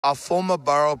Our former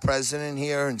borough president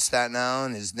here in Staten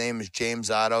Island, his name is James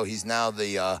Otto. He's now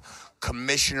the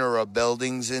commissioner of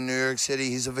buildings in New York City.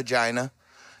 He's a vagina.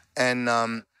 And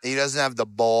he doesn't have the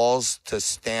balls to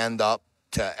stand up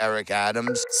to Eric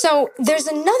Adams. So there's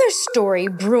another story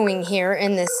brewing here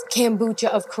in this kombucha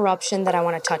of corruption that I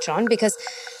want to touch on because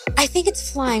I think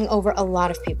it's flying over a lot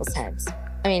of people's heads.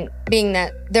 I mean, being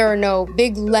that there are no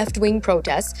big left-wing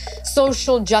protests,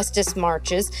 social justice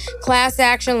marches, class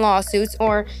action lawsuits,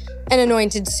 or an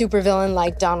anointed supervillain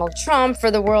like Donald Trump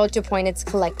for the world to point its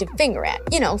collective finger at,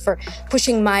 for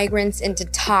pushing migrants into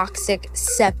toxic,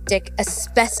 septic,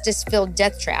 asbestos-filled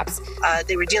death traps.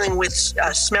 They were dealing with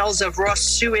smells of raw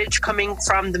sewage coming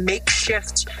from the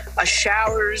makeshift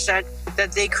showers that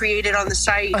they created on the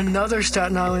site. Another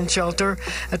Staten Island shelter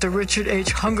at the Richard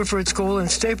H. Hungerford School in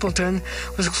Stapleton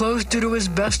was closed due to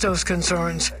asbestos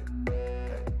concerns.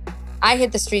 I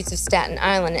hit the streets of Staten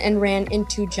Island and ran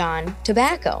into John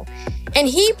Tobacco, and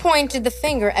he pointed the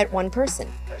finger at one person,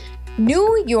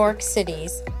 New York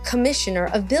City's Commissioner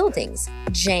of Buildings,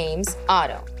 James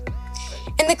Otto.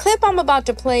 In the clip I'm about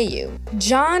to play you,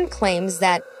 John claims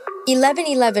that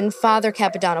 1111 Father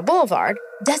Capano Boulevard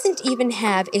doesn't even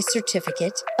have a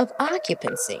certificate of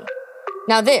occupancy.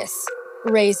 Now this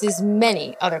raises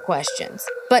many other questions,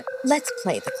 but let's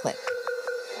play the clip.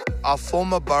 Our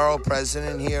former borough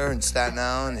president here in Staten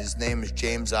Island, his name is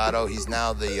James Otto. He's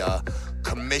now the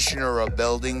commissioner of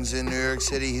buildings in New York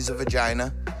City. He's a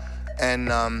vagina. And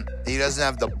he doesn't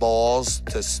have the balls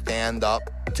to stand up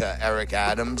to Eric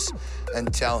Adams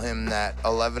and tell him that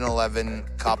 1111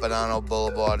 Capano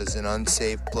Boulevard is an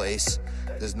unsafe place.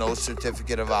 There's no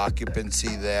certificate of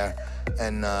occupancy there.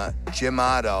 And Jim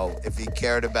Oddo, if he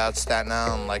cared about Staten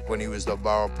Island like when he was the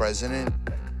borough president,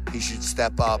 he should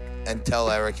step up and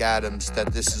tell Eric Adams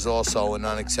that this is also an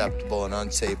unacceptable and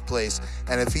unsafe place.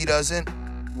 And if he doesn't,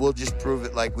 we'll just prove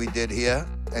it like we did here,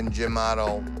 and Jim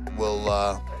Otto will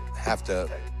have to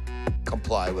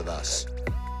comply with us.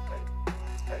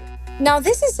 Now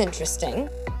this is interesting.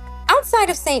 Outside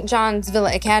of St. John's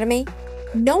Villa Academy,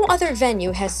 no other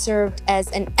venue has served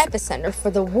as an epicenter for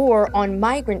the war on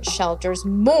migrant shelters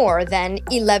more than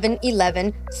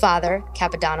 1111 Father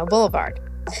Capano Boulevard.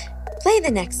 Play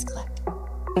the next clip.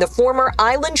 The former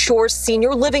Island Shores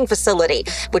Senior Living Facility,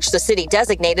 which the city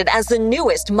designated as the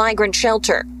newest migrant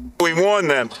shelter. We warn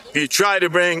them, if you try to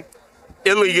bring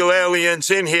illegal aliens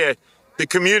in here, the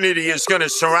community is going to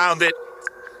surround it,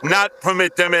 not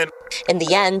permit them in. In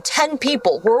the end, 10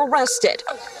 people were arrested.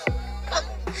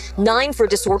 9 for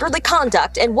disorderly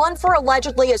conduct and 1 for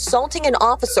allegedly assaulting an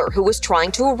officer who was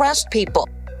trying to arrest people.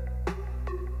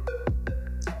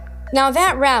 Now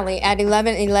that rally at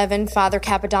 1111 Father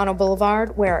Capano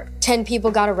Boulevard, where 10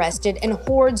 people got arrested and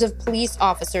hordes of police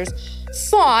officers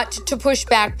fought to push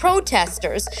back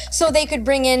protesters so they could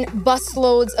bring in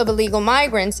busloads of illegal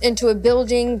migrants into a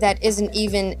building that isn't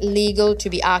even legal to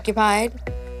be occupied.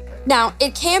 Now,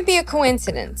 it can't be a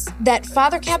coincidence that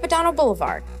Father Capano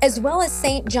Boulevard, as well as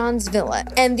St. John's Villa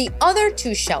and the other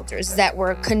 2 shelters that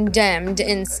were condemned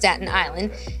in Staten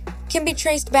Island can be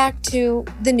traced back to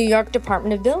the New York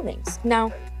Department of Buildings.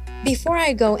 Now, before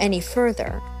I go any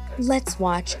further, let's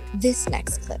watch this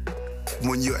next clip.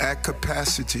 When you're at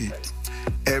capacity,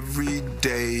 every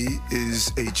day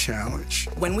is a challenge.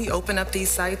 When we open up these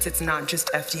sites, it's not just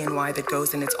FDNY that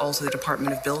goes in, it's also the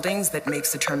Department of Buildings that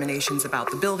makes determinations about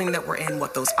the building that we're in,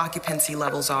 what those occupancy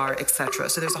levels are, etc.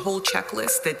 So there's a whole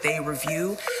checklist that they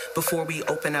review before we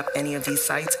open up any of these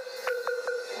sites.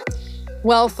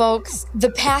 Well, folks,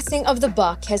 the passing of the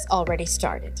buck has already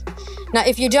started. Now,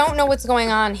 if you don't know what's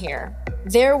going on here,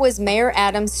 there was Mayor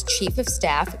Adams' chief of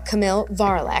staff, Camille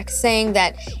Varlak, saying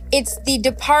that it's the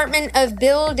Department of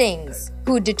Buildings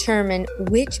who determine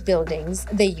which buildings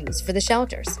they use for the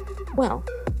shelters. Well,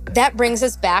 that brings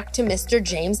us back to Mr.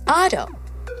 James Otto.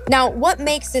 Now, what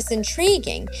makes this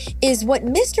intriguing is what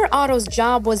Mr. Otto's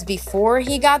job was before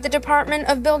he got the Department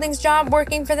of Buildings job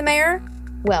working for the mayor.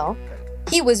 Well,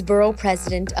 he was borough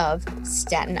president of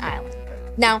Staten Island.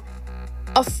 Now,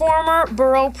 a former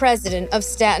borough president of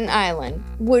Staten Island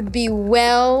would be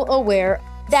well aware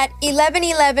that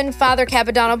 1111 Father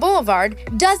Capano Boulevard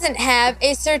doesn't have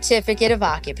a certificate of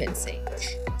occupancy.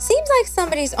 Seems like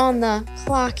somebody's on the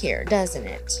clock here, doesn't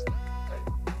it?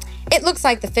 It looks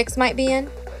like the fix might be in.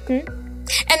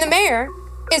 And the mayor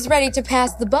is ready to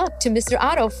pass the buck to Mr.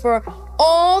 Otto for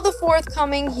all the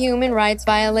forthcoming human rights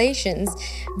violations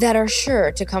that are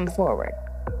sure to come forward.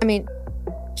 I mean,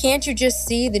 can't you just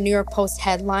see the New York Post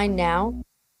headline now?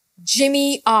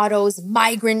 Jimmy Oddo's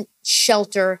migrant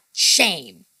shelter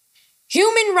shame.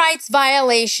 Human rights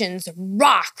violations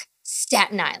rock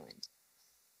Staten Island.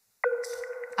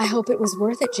 I hope it was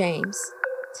worth it, James.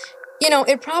 You know,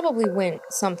 it probably went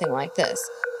something like this.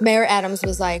 Mayor Adams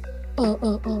was like,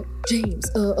 James,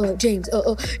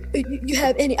 you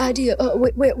have any idea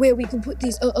where we can put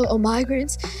these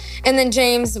migrants? And then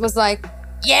James was like,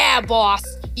 yeah, boss,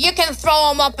 you can throw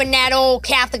them up in that old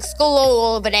Catholic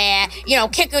school over there. You know,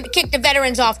 kick the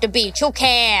veterans off the beach. Who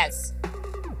cares?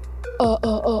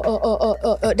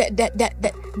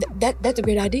 That's a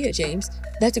great idea, James.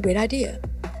 That's a great idea.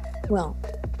 Well,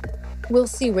 we'll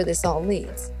see where this all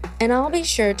leads. And I'll be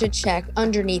sure to check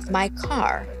underneath my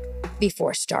car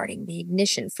before starting the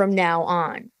ignition from now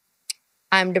on.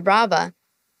 I'm Debrava.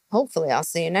 Hopefully I'll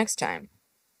see you next time.